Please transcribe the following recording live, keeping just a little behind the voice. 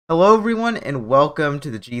Hello everyone and welcome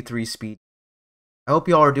to the G3 Speed. I hope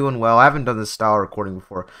y'all are doing well. I haven't done this style recording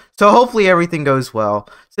before, so hopefully everything goes well.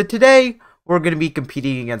 So today we're going to be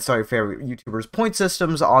competing against all your favorite YouTubers' point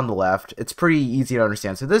systems on the left. It's pretty easy to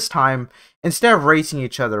understand. So this time, instead of racing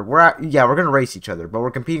each other, we're going to race each other, but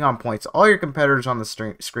we're competing on points. All your competitors on the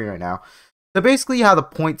screen right now. So basically how the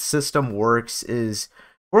point system works is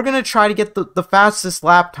we're going to try to get the fastest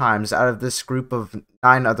lap times out of this group of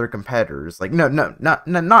 9 other competitors. Like, not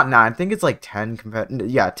 9. I think it's like 10 competitors.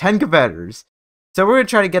 Yeah, 10 competitors. So we're going to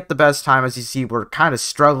try to get the best time. As you see, we're kind of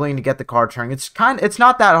struggling to get the car turning. It's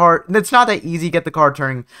not that hard. It's not that easy to get the car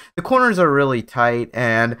turning. The corners are really tight,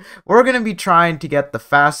 and we're going to be trying to get the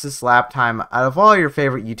fastest lap time out of all your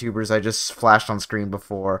favorite YouTubers I just flashed on screen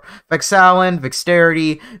before. Vexallen,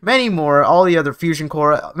 Vexterity, many more, all the other Fusion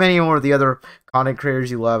Core, many more of the other content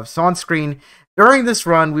creators you love. So on screen, during this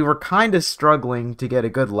run, we were kind of struggling to get a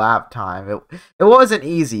good lap time. It wasn't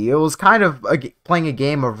easy. It was kind of playing a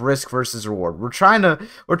game of risk versus reward. We're trying to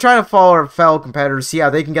follow our fellow competitors, see how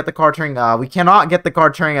they can get the car turning. We cannot get the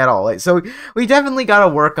car turning at all. So we definitely got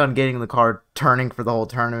to work on getting the car turning for the whole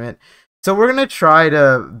tournament. So we're gonna try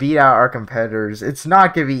to beat out our competitors. It's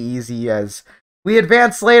not gonna be easy as we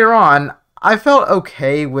advance later on. I felt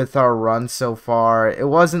okay with our run so far. It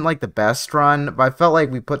wasn't like the best run, but I felt like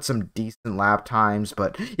we put some decent lap times.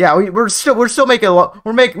 But yeah, we're still making a lot.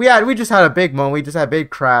 We just had a big moment. We just had a big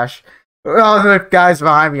crash. Well, the guys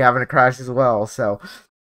behind me having a crash as well. So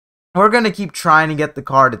we're gonna keep trying to get the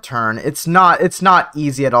car to turn. It's not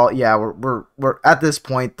easy at all. Yeah, we're at this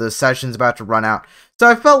point. The session's about to run out. So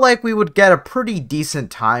I felt like we would get a pretty decent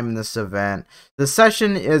time in this event. The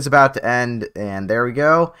session is about to end, and there we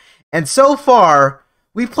go. And so far,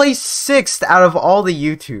 we placed 6th out of all the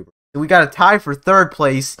YouTubers. We got a tie for 3rd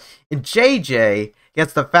place, and JJ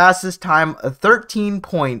gets the fastest time of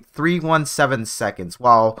 13.317 seconds,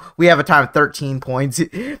 while we have a time of 13 points.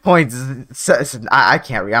 I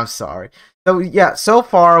can't read, I'm sorry. So yeah, so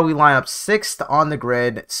far we line up 6th on the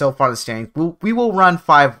grid, so far in the standings. We will run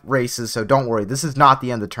 5 races, so don't worry, this is not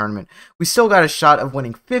the end of the tournament. We still got a shot of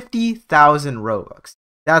winning 50,000 Robux.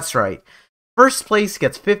 That's right. First place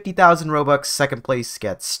gets 50,000 Robux, second place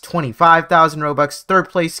gets 25,000 Robux, third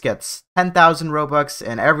place gets 10,000 Robux,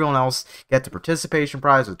 and everyone else gets a participation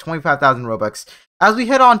prize with 25,000 Robux. As we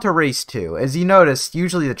head on to race 2, as you noticed,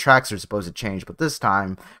 usually the tracks are supposed to change, but this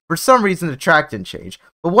time, for some reason, the track didn't change.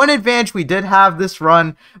 But one advantage we did have this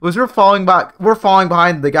run was we're falling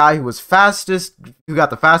behind the guy who was fastest, who got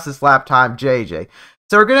the fastest lap time, JJ.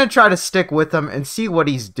 So we're going to try to stick with him and see what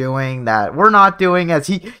he's doing that we're not doing, as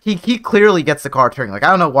he clearly gets the car turning. Like, I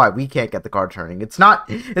don't know why we can't get the car turning. It's not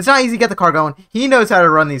easy to get the car going. He knows how to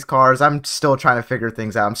run these cars. I'm still trying to figure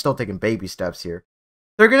things out. I'm still taking baby steps here.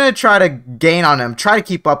 They're going to try to gain on him, try to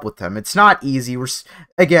keep up with him. It's not easy. It's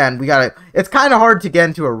kind of hard to get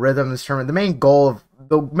into a rhythm this tournament. The main goal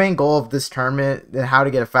of this tournament and how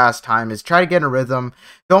to get a fast time is try to get in a rhythm.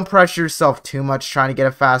 Don't pressure yourself too much trying to get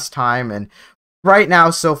a fast time. And right now,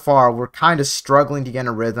 so far, we're kind of struggling to get in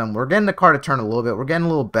a rhythm. We're getting the car to turn a little bit. We're getting a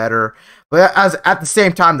little better. But at the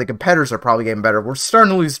same time, the competitors are probably getting better. We're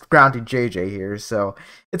starting to lose ground to JJ here. So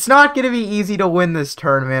it's not going to be easy to win this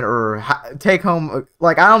tournament or take home.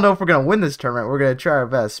 Like, I don't know if we're going to win this tournament. We're going to try our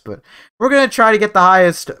best. But we're going to try to get the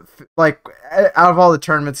highest, like, out of all the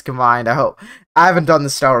tournaments combined. I hope. I haven't done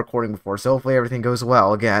this style recording before, so hopefully everything goes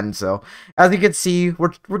well again. So, as you can see,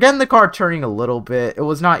 we're getting the car turning a little bit. It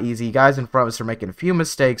was not easy. Guys in front of us are making a few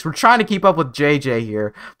mistakes. We're trying to keep up with JJ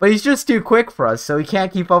here, but he's just too quick for us, so we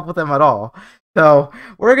can't keep up with him at all. So,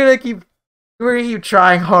 we're gonna keep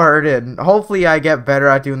trying hard, and hopefully I get better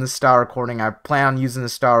at doing the style recording. I plan on using the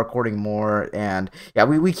style recording more, and yeah,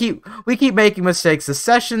 we keep making mistakes. The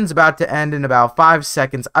session's about to end in about 5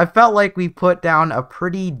 seconds. I felt like we put down a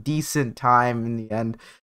pretty decent time in the end,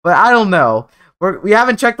 but I don't know. We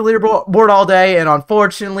haven't checked the leaderboard all day, and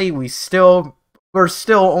unfortunately, we're still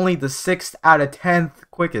only the 6th out of 10th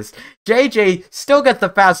quickest. JJ still gets the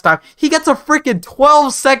fast time. He gets a freaking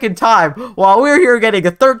 12-second time, while we're here getting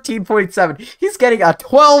a 13.7. He's getting a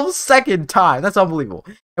 12-second time. That's unbelievable.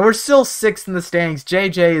 And we're still 6th in the standings.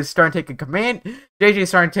 JJ is starting to take a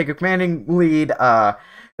commanding lead. I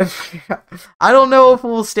don't know if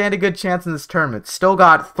we'll stand a good chance in this tournament. Still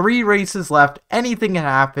got 3 races left. Anything can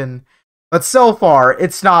happen. But so far,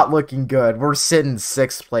 it's not looking good. We're sitting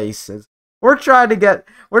 6th places. We got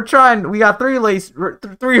 3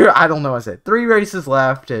 races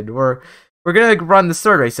left, and we're gonna run the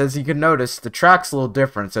 3rd race. As you can notice, the track's a little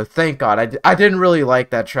different, so thank God. I didn't really like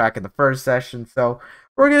that track in the first session, so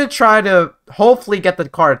we're going to try to hopefully get the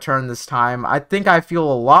car to turn this time. I think I feel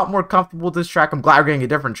a lot more comfortable with this track. I'm glad we're getting a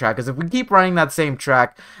different track, because if we keep running that same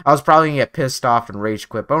track, I was probably going to get pissed off and rage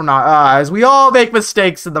quit. But we're not, as we all make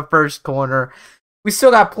mistakes in the first corner. We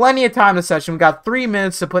still got plenty of time in the session. We got 3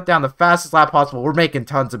 minutes to put down the fastest lap possible. We're making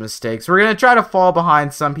tons of mistakes. We're going to try to fall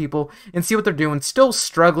behind some people and see what they're doing. Still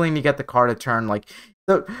struggling to get the car to turn. Like,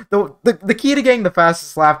 the key to getting the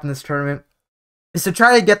fastest lap in this tournament is to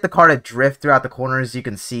try to get the car to drift throughout the corners. You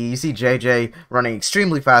see JJ running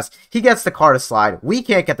extremely fast. He gets the car to slide. We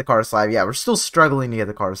can't get the car to slide. Yeah, we're still struggling to get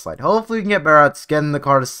the car to slide. Hopefully we can get better at getting the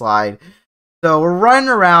car to slide. So we're running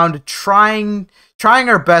around trying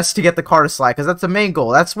our best to get the car to slide, because that's the main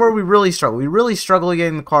goal. That's where we really struggle. We really struggle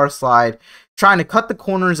getting the car to slide, trying to cut the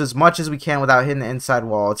corners as much as we can without hitting the inside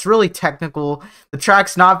wall. It's really technical. The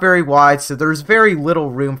track's not very wide, so there's very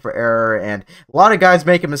little room for error, and a lot of guys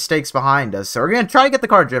making mistakes behind us. So we're going to try to get the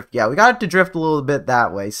car to drift. Yeah, we got it to drift a little bit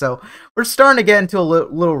that way. So we're starting to get into a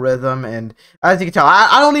little rhythm, and as you can tell,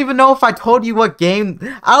 I don't even know if I told you what game.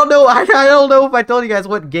 I don't know if I told you guys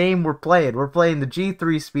what game we're playing. We're playing the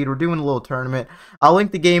G3 Speed. We're doing a little tournament. I'll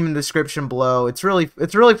link the game in the description below. It's really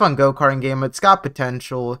fun go-karting game. It's got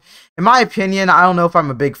potential. In my opinion, I don't know if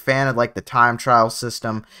I'm a big fan of like the time trial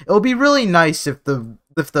system. It would be really nice if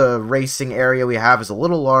the racing area we have is a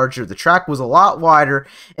little larger, the track was a lot wider,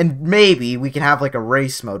 and maybe we can have like a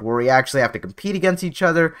race mode where we actually have to compete against each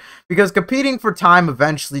other, because competing for time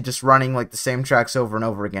eventually just running like the same tracks over and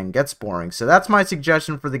over again gets boring. So that's my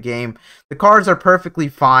suggestion for the game. The cars are perfectly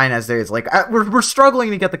fine as is. Like we're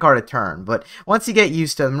struggling to get the car to turn, but once you get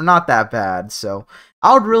used to them, they're not that bad. So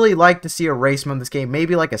I would really like to see a race mode in this game,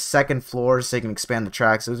 maybe like a second floor so they can expand the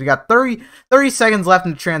track. So we got 30 seconds left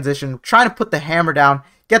in the transition, trying to put the hammer down,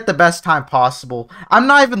 get the best time possible. I'm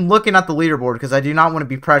not even looking at the leaderboard because I do not want to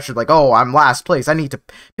be pressured like, oh, I'm last place, I need to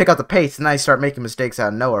pick up the pace, and then I start making mistakes out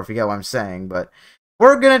of nowhere, if you get what I'm saying. But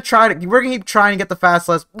we're gonna keep trying to get the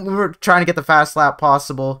fast lap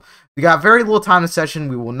possible. We got very little time in the session.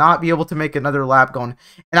 We will not be able to make another lap going.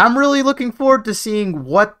 And I'm really looking forward to seeing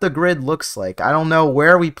what the grid looks like. I don't know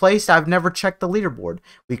where we placed. I've never checked the leaderboard.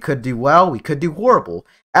 We could do well. We could do horrible.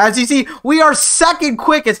 As you see, we are second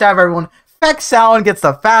quickest out of everyone. Fex Allen gets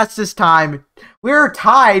the fastest time. We're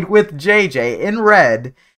tied with JJ in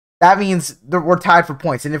red. That means that we're tied for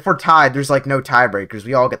points. And if we're tied, there's like no tiebreakers.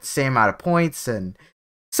 We all get the same amount of points. And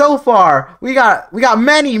so far, we got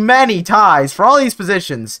many ties for all these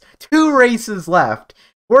positions. 2 races left.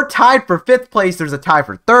 We're tied for 5th place. There's a tie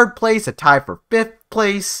for 3rd place, a tie for 5th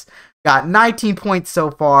place. Got 19 points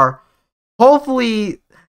so far. Hopefully,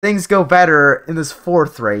 things go better in this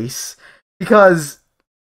 4th race, because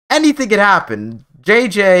anything could happen.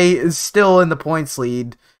 JJ is still in the points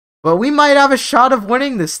lead, but we might have a shot of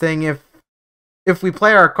winning this thing if we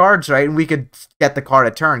play our cards right and we could get the car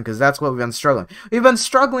to turn, because that's what we've been struggling. We've been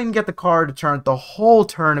struggling to get the car to turn the whole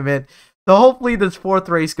tournament. So hopefully this 4th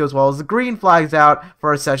race goes well. As the green flag's out for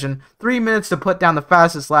our session, 3 minutes to put down the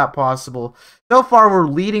fastest lap possible. So far we're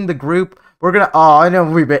leading the group. We're gonna, oh, I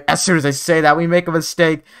know as soon as I say that we make a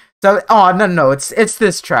mistake. So, oh, no, it's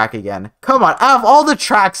this track again. Come on, out of all the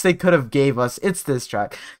tracks they could have gave us, it's this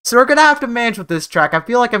track. So we're going to have to manage with this track. I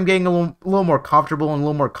feel like I'm getting a little more comfortable and a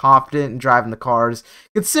little more confident in driving the cars.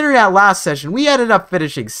 Considering that last session, we ended up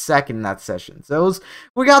finishing 2nd in that session. So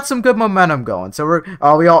we got some good momentum going. So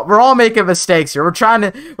we're all making mistakes here. We're trying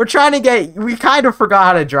to get, we kind of forgot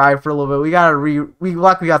how to drive for a little bit. We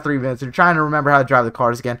luckily got 3 minutes. We're trying to remember how to drive the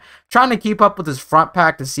cars again. Trying to keep up with this front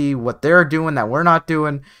pack to see what they're doing that we're not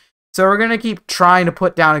doing. So we're gonna keep trying to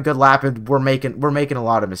put down a good lap, and we're making a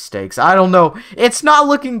lot of mistakes. I don't know. It's not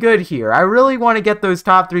looking good here. I really want to get those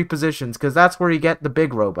top 3 positions, because that's where you get the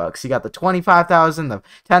big Robux. You got the 25,000, the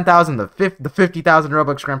 10,000, the 50,000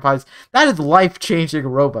 Robux grand prize. That is life-changing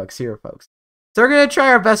Robux here, folks. So we're gonna try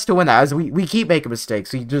our best to win that, as we keep making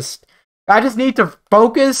mistakes. I just need to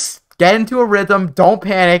focus, get into a rhythm, don't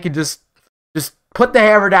panic, and just put the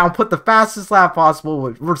hammer down, put the fastest lap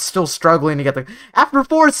possible. We're still struggling to get after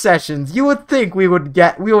 4 sessions, you would think we would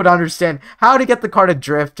understand how to get the car to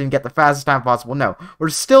drift and get the fastest time possible. No, we're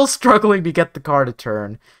still struggling to get the car to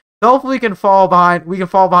turn. So hopefully we can fall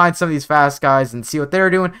behind some of these fast guys and see what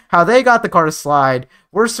they're doing, how they got the car to slide.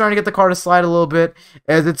 We're starting to get the car to slide a little bit,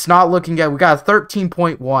 as it's not looking good. We got a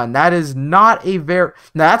 13.1. That is not a very...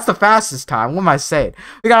 No, that's the fastest time. What am I saying?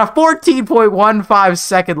 We got a 14.15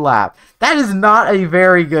 second lap. That is not a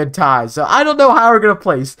very good time. So I don't know how we're going to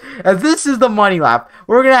place, as this is the money lap.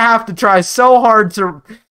 We're going to have to try so hard to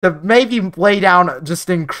to maybe lay down just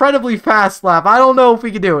an incredibly fast lap. I don't know if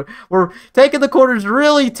we can do it. We're taking the corners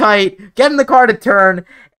really tight, getting the car to turn,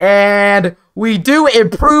 and we do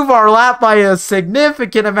improve our lap by a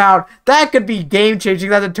significant amount. That could be game-changing.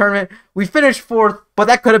 That's a tournament. We finished 4th, but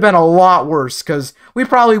that could have been a lot worse because we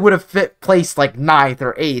probably would have placed like 9th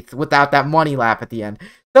or 8th without that money lap at the end.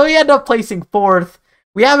 So we end up placing 4th.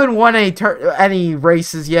 We haven't won any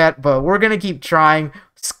races yet, but we're going to keep trying,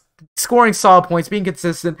 scoring solid points, being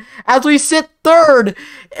consistent. As we sit 3rd,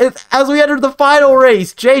 as we enter the final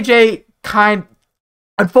race, JJ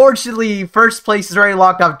unfortunately, 1st place is already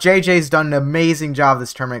locked up. JJ's done an amazing job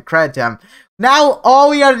this tournament. Credit to him. Now,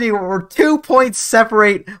 all we gotta do, we're 2 points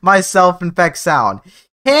separate myself and Feck Sound.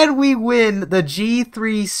 Can we win the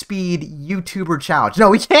G3 Speed YouTuber Challenge?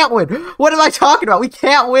 No, we can't win. What am I talking about? We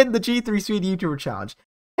can't win the G3 Speed YouTuber Challenge.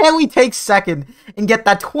 Can we take 2nd and get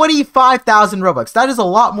that 25,000 Robux? That is a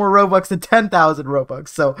lot more Robux than 10,000 Robux.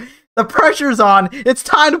 So, the pressure's on. It's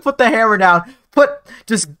time to put the hammer down.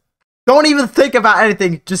 Just don't even think about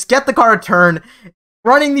anything. Just get the car to turn.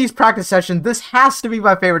 Running these practice sessions, this has to be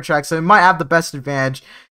my favorite track, so we might have the best advantage.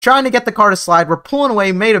 Trying to get the car to slide. We're pulling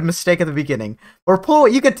away. Made a mistake at the beginning. We're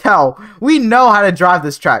pulling. You can tell we know how to drive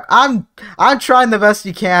this track. I'm trying the best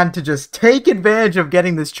you can to just take advantage of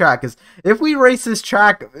getting this track. Because if we race this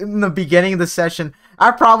track in the beginning of the session, I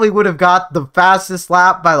probably would have got the fastest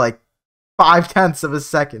lap by like 0.5 of a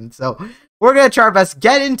second. So we're going to try our best,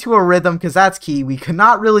 get into a rhythm, because that's key. We could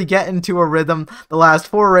not really get into a rhythm the last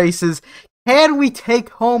 4 races. Can we take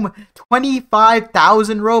home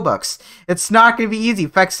 25,000 Robux? It's not going to be easy.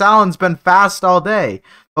 Feck Sound's been fast all day,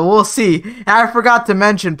 but we'll see. And I forgot to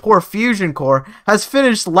mention, poor Fusion Core has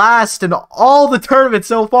finished last in all the tournaments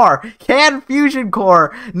so far. Can Fusion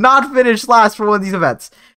Core not finish last for one of these events?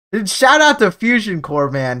 And shout out to Fusion Core,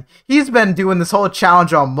 man. He's been doing this whole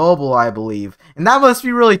challenge on mobile, I believe. And that must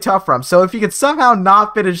be really tough for him. So if he could somehow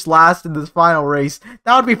not finish last in this final race,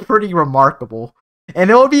 that would be pretty remarkable. And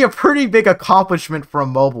it would be a pretty big accomplishment for a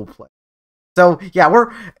mobile player. So, yeah,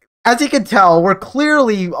 as you can tell, we're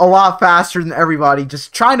clearly a lot faster than everybody.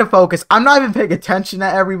 Just trying to focus. I'm not even paying attention to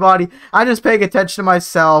everybody. I'm just paying attention to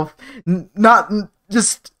myself.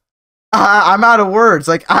 I'm out of words.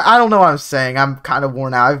 Like, I don't know what I'm saying. I'm kind of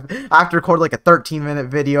worn out. I have to record like a 13-minute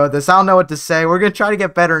video of this. I don't know what to say. We're going to try to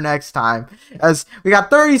get better next time. As we got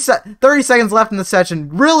 30 seconds left in the session,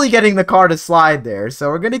 really getting the car to slide there. So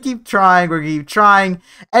we're going to keep trying. We're going to keep trying.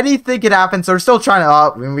 Anything could happen. So we're still trying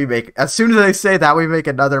to, as soon as they say that, we make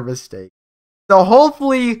another mistake. So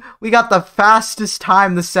hopefully we got the fastest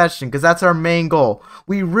time this session, because that's our main goal.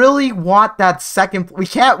 We really want that second. We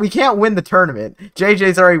can't win the tournament.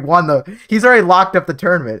 JJ's already he's already locked up the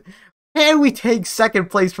tournament. Can we take 2nd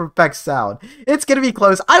place from Feck Sound? It's gonna be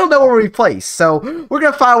close. I don't know where we place, so we're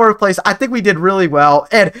gonna find where we place. I think we did really well,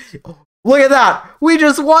 and look at that. We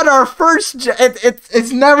just won our first.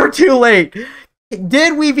 It's never too late.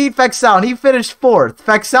 Did we beat Feck Sound? He finished 4th.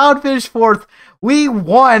 Feck Sound finished 4th. We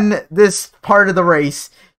won this part of the race.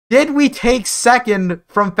 Did we take 2nd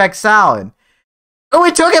from Feck Sound? Oh,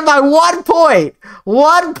 we took it by 1 point.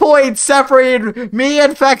 1 point separated me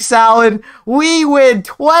and Feck Sound. We win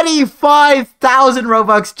 25,000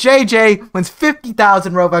 Robux. JJ wins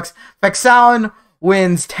 50,000 Robux. Feck Sound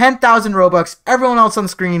wins 10,000 Robux. Everyone else on the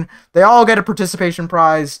screen, they all get a participation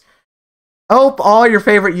prize. I hope all your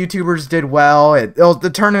favorite YouTubers did well.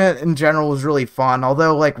 The tournament in general was really fun.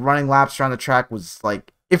 Although, like, running laps around the track was,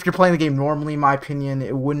 like, if you're playing the game normally, in my opinion,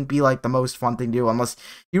 it wouldn't be, like, the most fun thing to do. Unless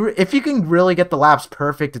if you can really get the laps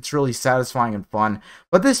perfect, it's really satisfying and fun.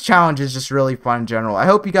 But this challenge is just really fun in general. I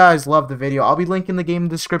hope you guys loved the video. I'll be linking the game in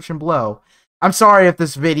the description below. I'm sorry if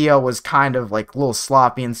this video was kind of, like, a little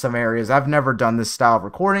sloppy in some areas. I've never done this style of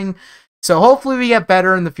recording. So hopefully we get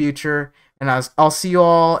better in the future. And I'll see you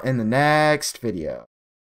all in the next video.